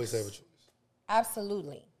choice. always have a choice.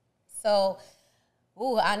 absolutely. So,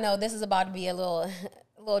 I know this is about to be a little,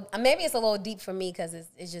 maybe it's a little deep for me because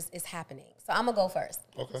it's happening. So I'm gonna go first.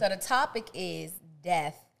 Okay. So the topic is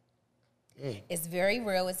death. It's very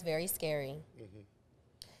real. It's very scary.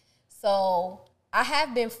 So I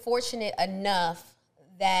have been fortunate enough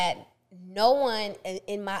that no one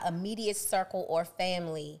in my immediate circle or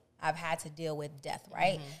family I've had to deal with death,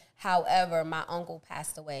 right? However, my uncle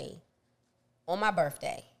passed away on my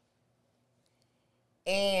birthday.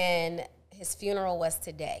 And his funeral was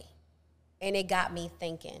today. And it got me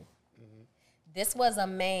thinking. This was a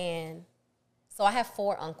man. So I have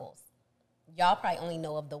 4 uncles. Y'all probably only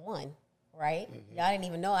know of the one, right? Y'all didn't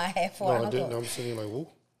even know I had 4 uncles. No, I didn't. I'm sitting like, whoa.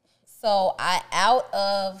 So out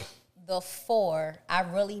of the 4, I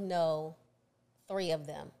really know 3 of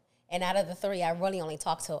them. And out of the 3, I really only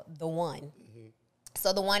talked to the one.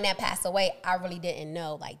 So the one that passed away, I really didn't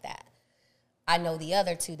know like that. I know the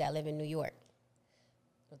other 2 that live in New York.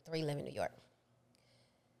 3 live in New York.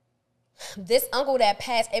 This uncle that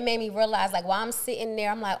passed, it made me realize, like, while I'm sitting there,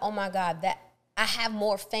 I'm like, oh my God, that I have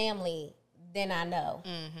more family than I know,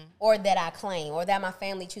 or that I claim, or that my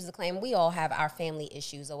family chooses to claim. We all have our family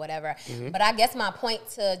issues or whatever. But I guess my point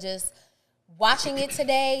to just watching it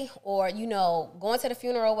today, or, you know, going to the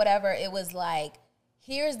funeral or whatever, it was like,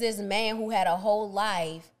 here's this man who had a whole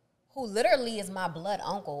life, who literally is my blood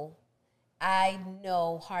uncle, I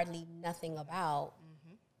know hardly nothing about.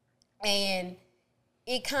 And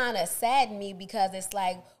it kind of saddened me because it's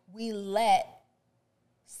like we let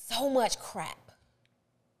so much crap.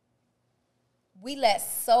 We let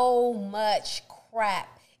so much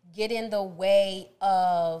crap get in the way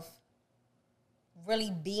of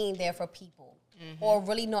really being there for people. Or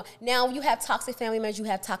really know. Now you have toxic family members, you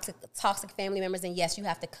have toxic family members, and yes, you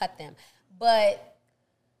have to cut them. But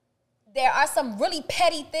there are some really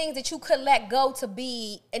petty things that you could let go to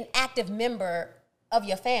be an active member of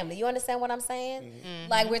your family. You understand what I'm saying?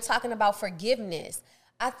 Like, we're talking about forgiveness.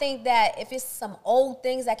 I think that if it's some old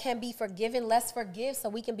things that can be forgiven, let's forgive so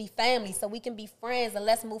we can be family, so we can be friends, and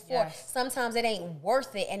let's move forward. Sometimes it ain't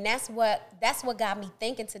worth it, and that's what got me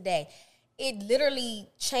thinking today. It literally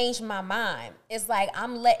changed my mind. It's like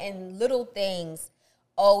I'm letting little things,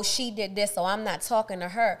 oh, she did this, so I'm not talking to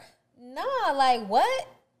her. Nah, like, what?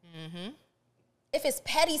 If it's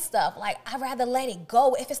petty stuff, like, I'd rather let it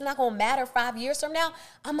go. If it's not going to matter 5 years from now,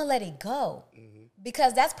 I'm going to let it go.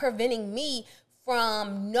 Because that's preventing me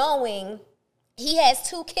from knowing he has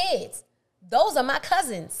 2 kids. Those are my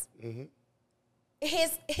cousins.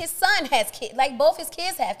 His son has kids. Like, both his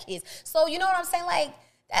kids have kids. So, you know what I'm saying? Like,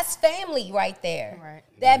 that's family right there. Right.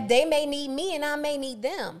 That they may need me and I may need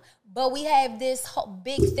them. But we have this whole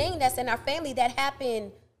big thing that's in our family that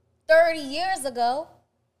happened 30 years ago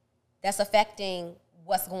that's affecting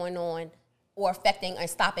what's going on, or affecting and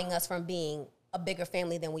stopping us from being a bigger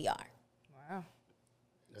family than we are. Wow.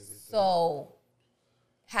 So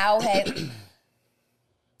how had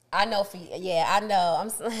I know for I know.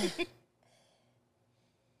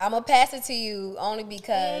 I'm gonna pass it to you only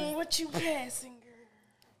because What you passing,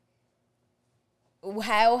 girl?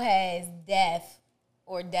 how has death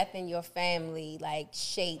in your family like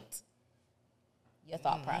shaped your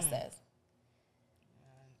thought process?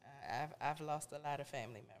 I've lost a lot of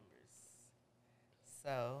family members.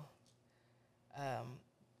 So,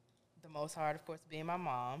 the most hard, of course, being my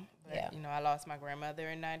mom. But, you know, I lost my grandmother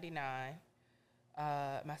in 99.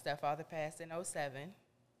 My stepfather passed in 07. And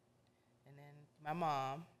then my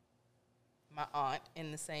mom, my aunt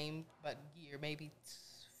in the same year, maybe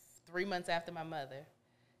 3 months after my mother.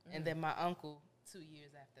 And then my uncle 2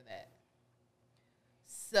 years after that.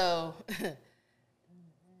 So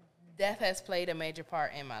death has played a major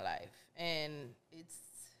part in my life, and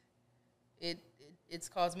it's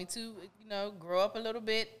caused me to, you know, grow up a little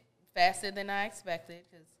bit faster than I expected,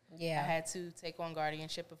 because I had to take on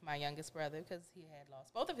guardianship of my youngest brother because he had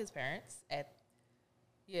lost both of his parents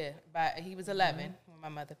he was 11 when my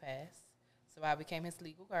mother passed, so I became his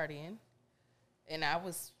legal guardian, and I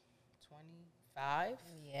was 25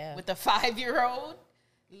 with a 5-year-old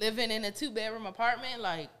living in a 2-bedroom apartment,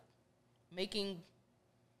 like making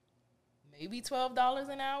maybe $12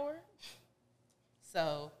 an hour.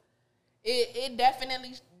 So it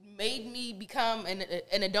definitely made me become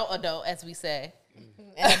an adult, as we say.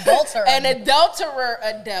 An adulterer. An adulterer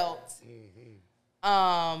adult.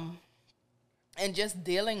 And just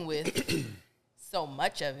dealing with so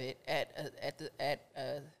much of it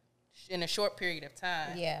in a short period of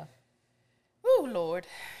time. Yeah. Oh, Lord.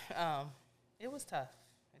 It was tough.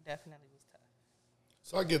 It definitely was tough.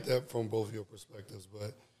 So I get that from both of your perspectives,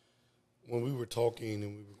 but when we were talking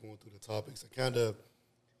and we were going through the topics, I kind of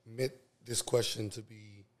meant this question to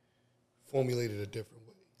be formulated a different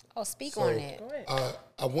way. Oh, speak on it. Go ahead.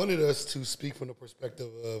 I wanted us to speak from the perspective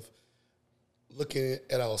of looking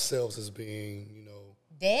at ourselves as being, you know,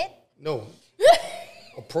 Dead? no,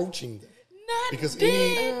 approaching that. Not Because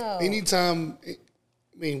dead. anytime, I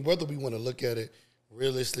mean, whether we want to look at it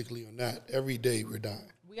realistically or not, every day we're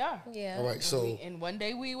dying. We are. Yeah. All right, so And one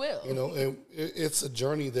day we will. you know, and it's a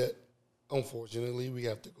journey that, unfortunately, we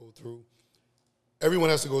have to go through. Everyone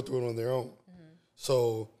has to go through it on their own.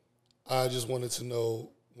 So I just wanted to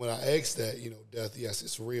know, when I asked that, you know, death, yes,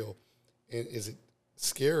 it's real. And is it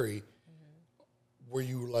scary? were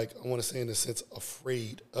you like, I want to say in a sense,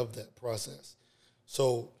 afraid of that process?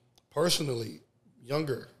 So personally,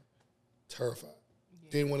 younger, terrified.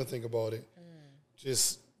 Didn't want to think about it.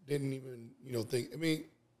 Just didn't even, think. I mean,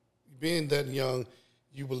 being that young,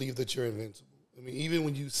 you believe that you're invincible. I mean, even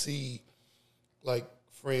when you see, like,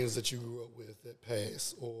 friends that you grew up with that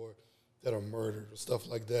pass or that are murdered or stuff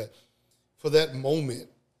like that, for that moment,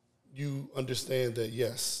 you understand that,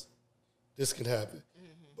 yes, this can happen.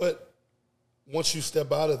 But once you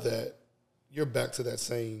step out of that, you're back to that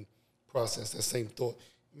same process, that same thought.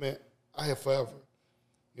 Man, I have forever.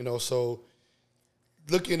 So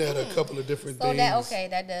looking at a couple of different things. So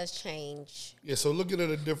that does change. Yeah, so looking at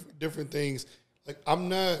a different things, like I'm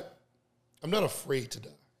not afraid to die.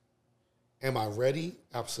 Am I ready?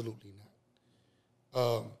 Absolutely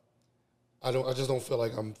not. I just don't feel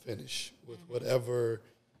like I'm finished with whatever,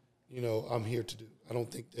 I'm here to do. I don't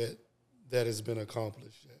think that has been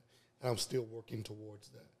accomplished yet. And I'm still working towards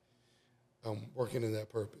that. I'm working in that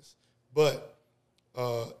purpose. But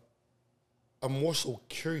I'm more so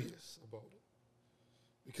curious about it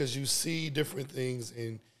because you see different things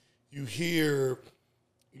and you hear,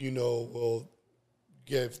 you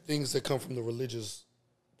have things that come from the religious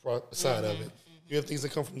side of it. You have things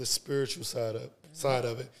that come from the spiritual side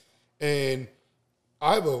of it. And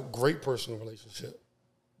I have a great personal relationship,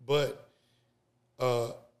 but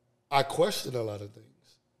I question a lot of things.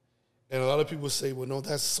 And a lot of people say, well, no,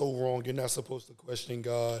 that's so wrong. You're not supposed to question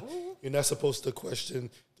God. You're not supposed to question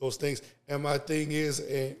those things. And my thing is,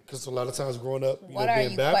 because a lot of times growing up, what are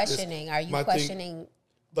being you Baptist, questioning? Are you questioning?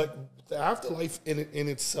 Like the afterlife in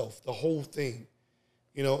itself, the whole thing.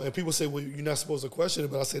 And people say, well, you're not supposed to question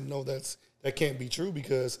it. But I said, no, that can't be true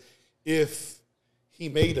because if he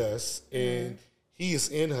made us and he is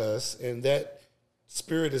in us and that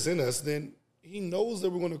spirit is in us, then he knows that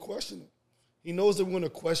we're going to question it. He knows that we're going to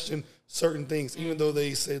question certain things, even though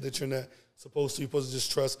they say that you're not supposed to. You're supposed to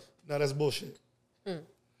just trust. No, that's bullshit. Oh,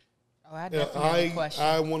 I definitely have a question.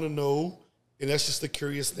 I want to know, and that's just the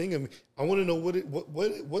curious thing. I mean, I want to know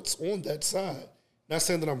what's on that side. Not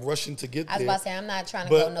saying that I'm rushing to get there. I was about to say, I'm not trying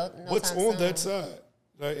to go no what's time on soon. that side?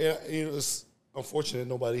 Like, it's unfortunate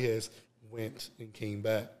nobody has went and came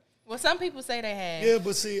back. Well, some people say they have. Yeah,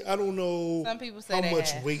 but see, I don't know Some people say how they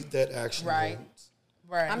much have. weight that actually holds.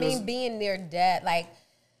 Right. I mean, being near death,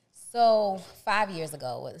 so 5 years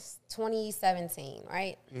ago was 2017,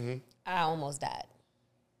 right? I almost died.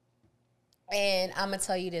 And I'm going to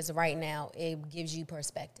tell you this right now. It gives you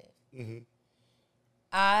perspective.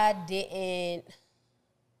 I didn't,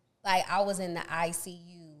 I was in the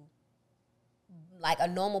ICU. Like a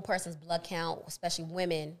normal person's blood count, especially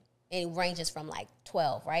women, it ranges from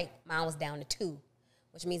 12, right? Mine was down to 2.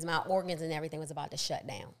 Which means my organs and everything was about to shut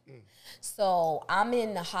down. So I'm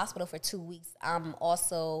in the hospital for 2 weeks. I'm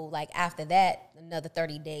also, after that, another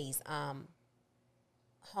 30 days,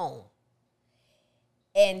 home.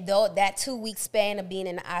 And though that 2 week span of being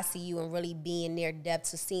in the ICU and really being near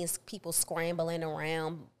death, to seeing people scrambling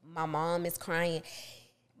around, my mom is crying.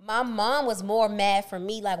 My mom was more mad for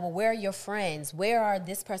me, well, where are your friends? Where are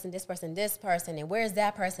this person, and where's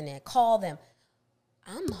that person? And call them.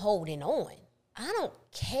 I'm holding on. I don't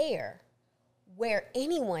care where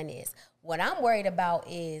anyone is. What I'm worried about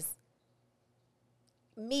is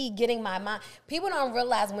me getting my mind. People don't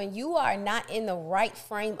realize when you are not in the right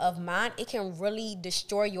frame of mind, it can really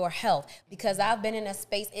destroy your health. Because I've been in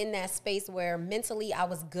that space where mentally I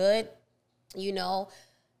was good,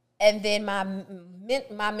 and then my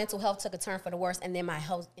mental health took a turn for the worse, and then my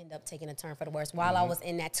health ended up taking a turn for the worse while I was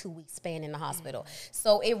in that 2 week span in the hospital.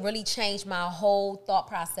 So it really changed my whole thought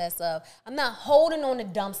process of, I'm not holding on to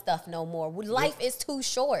dumb stuff no more. Life is too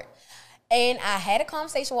short. And I had a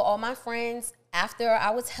conversation with all my friends after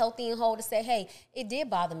I was healthy and whole to say, hey, it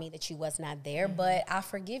did bother me that you was not there, but I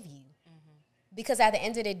forgive you. Because at the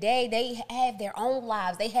end of the day, they have their own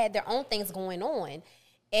lives. They had their own things going on.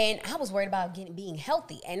 And I was worried about being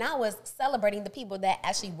healthy. And I was celebrating the people that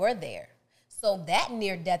actually were there. So that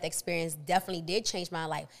near-death experience definitely did change my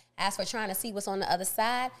life. As for trying to see what's on the other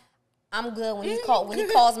side, I'm good when he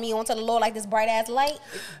calls me onto the Lord like this bright-ass light.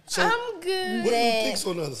 So I'm good. What do you think's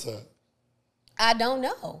on the other side? I don't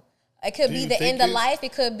know. It could be the end of life.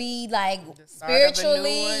 It could be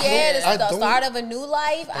spiritually. The start of a new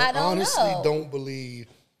life. I don't know. I honestly don't believe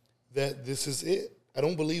that this is it. I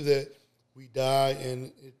don't believe that we die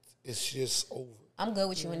and it's just over. I'm good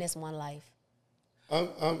with you in this one life.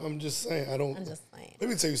 I'm just saying. I'm just saying. Let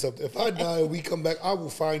me tell you something. If I die and we come back, I will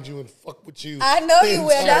find you and fuck with you. I know you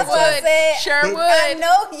will. That's what I said. Sure would.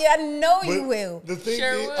 I know you will. The thing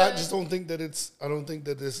is, I just don't think that I don't think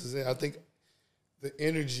that this is it. I think the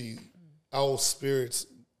energy, our spirits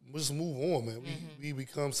just move on, man. We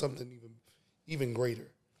become something even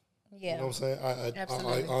greater. Yeah. You know what I'm saying?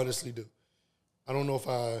 I honestly do. I don't know if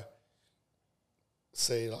I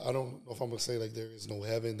don't know if I'm gonna say like there is no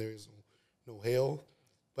heaven, there is no hell,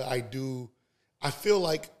 but I do. I feel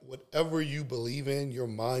like whatever you believe in, your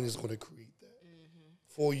mind is going to create that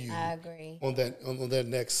for you. I agree. On that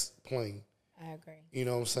next plane. I agree. You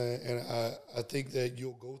know what I'm saying? And I think that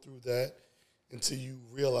you'll go through that until you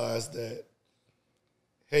realize that,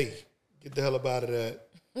 hey, get the hell up out of that.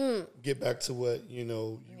 Get back to what you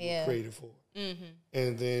were created for.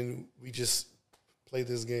 And then we just play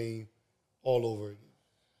this game all over again.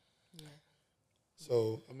 Yeah.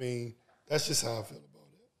 So I mean, that's just how I feel about it.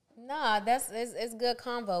 Nah, it's good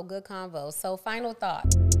convo. Good convo. So final thought.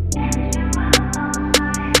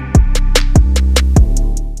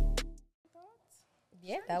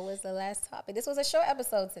 Yeah, that was the last topic. This was a short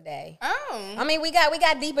episode today. Oh, I mean, we got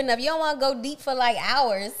deep enough. You don't want to go deep for like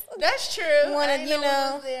hours. that's true. You wanna, I you know.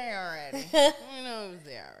 it was there already. I know it was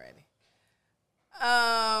there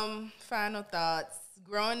already. Final thoughts.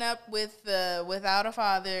 Growing up without a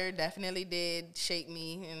father definitely did shape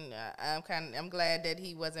me, and I'm glad that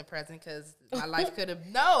he wasn't present because my life could have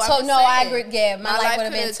I agree. Yeah, my life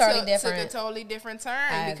would have been totally different. Took a totally different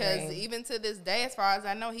turn because even to this day, as far as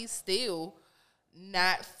I know, he's still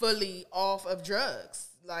not fully off of drugs.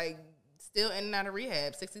 Like still in and out of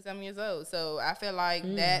rehab, 60-something years old. So I feel like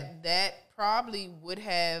that probably would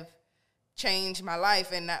have changed my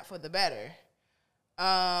life and not for the better.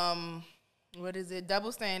 What is it?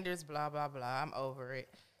 Double standards, blah, blah, blah. I'm over it.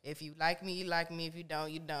 If you like me, you like me. If you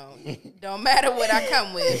don't, you don't. Don't matter what I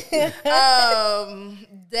come with.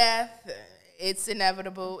 Death, it's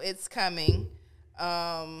inevitable. It's coming.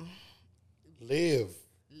 Live.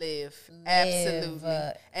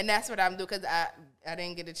 Absolutely. And that's what I'm doing because I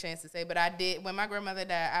didn't get a chance to say, but I did. When my grandmother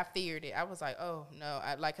died, I feared it. I was like, oh, no.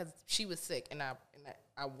 Because she was sick, and I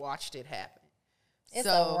watched it happen. It's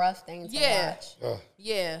a rough thing to watch.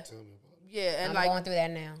 Yeah. Tell me about it. Yeah, and I'm going through that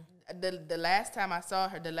now. The last time I saw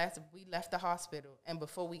her, we left the hospital, and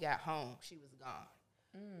before we got home, she was gone.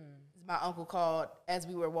 My uncle called as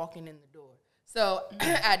we were walking in the door. So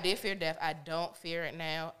I did fear death. I don't fear it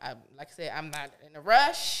now. Like I said, I'm not in a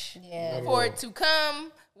rush for it to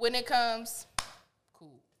come. When it comes,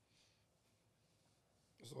 cool.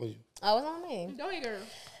 It's on you. Oh, it's on me. Go ahead, girl.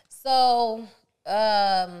 So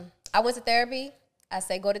I went to therapy. I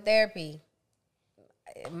say go to therapy.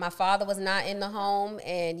 My father was not in the home,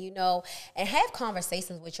 and and have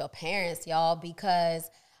conversations with your parents, y'all, because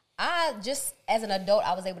I just, as an adult,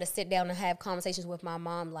 I was able to sit down and have conversations with my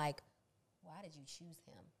mom, like, why did you choose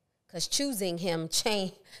him? Because choosing him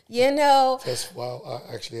changed, That's why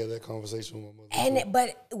I actually had that conversation with my mother.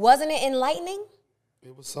 But wasn't it enlightening?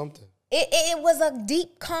 It was something. It was a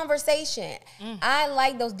deep conversation. I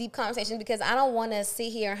like those deep conversations because I don't want to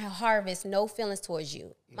sit here and harvest no feelings towards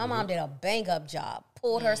you. My mom did a bang-up job,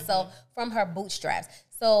 pulled herself from her bootstraps.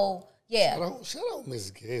 So, yeah. Shout out Miss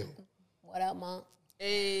Gail. What up, Mom?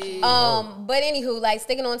 Hey. But anywho, like,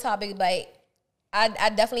 sticking on topic, like, I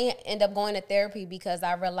definitely end up going to therapy because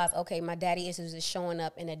I realized, okay, my daddy issues is showing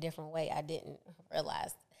up in a different way I didn't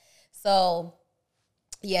realize. So,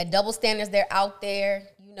 yeah, double standards, they're out there,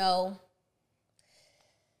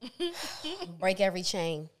 break every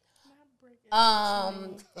chain.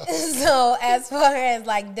 So as far as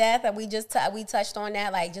like death, and we touched on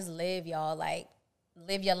that, like just live, y'all, like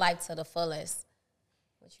live your life to the fullest.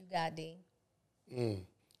 What you got, D?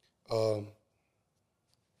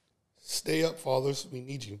 Stay up, fathers. We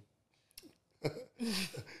need you.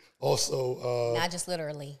 Also, not just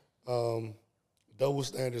literally. Double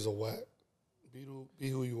standards are whack. Be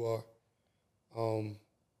who you are.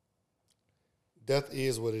 Death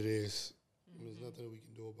is what it is. There's nothing we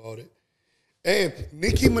can do about it. And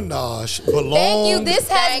Nicki Minaj belongs. Thank you. This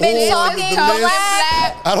has been Talking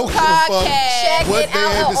Black. I don't give a fuck Check what it they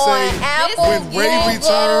out have to say. on Apple,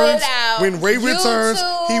 When Ray YouTube. returns,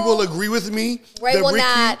 he will agree with me. Ray that will Ricky,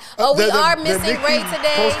 not. Oh, we are missing Nicki Ray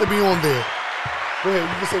today. Supposed to be on there. Go ahead, you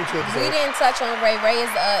can say what you have to We say. didn't touch on Ray. Ray is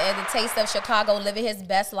at the taste of Chicago, living his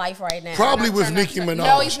best life right now. Probably with Nicki Minaj.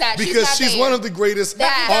 No, he's not. Because She's she's not one of the greatest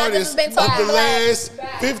artists of been the talking black. last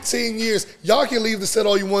 15 years. Y'all can leave the set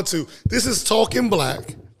all you want to. This is Talking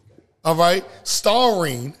Black, all right?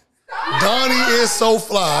 Starring Donnie is So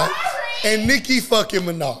Fly and Nicki fucking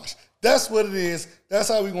Minaj. That's what it is. That's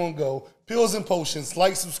how we gonna go. Pills and potions.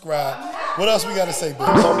 Like, subscribe. What else we gotta say,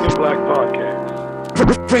 bitch? Talking Black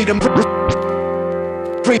Podcast. Freedom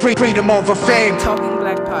over fame. Talking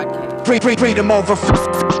Black Podcast. Freedom over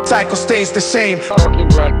cycle stays the same. Talking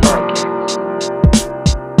Black Podcast.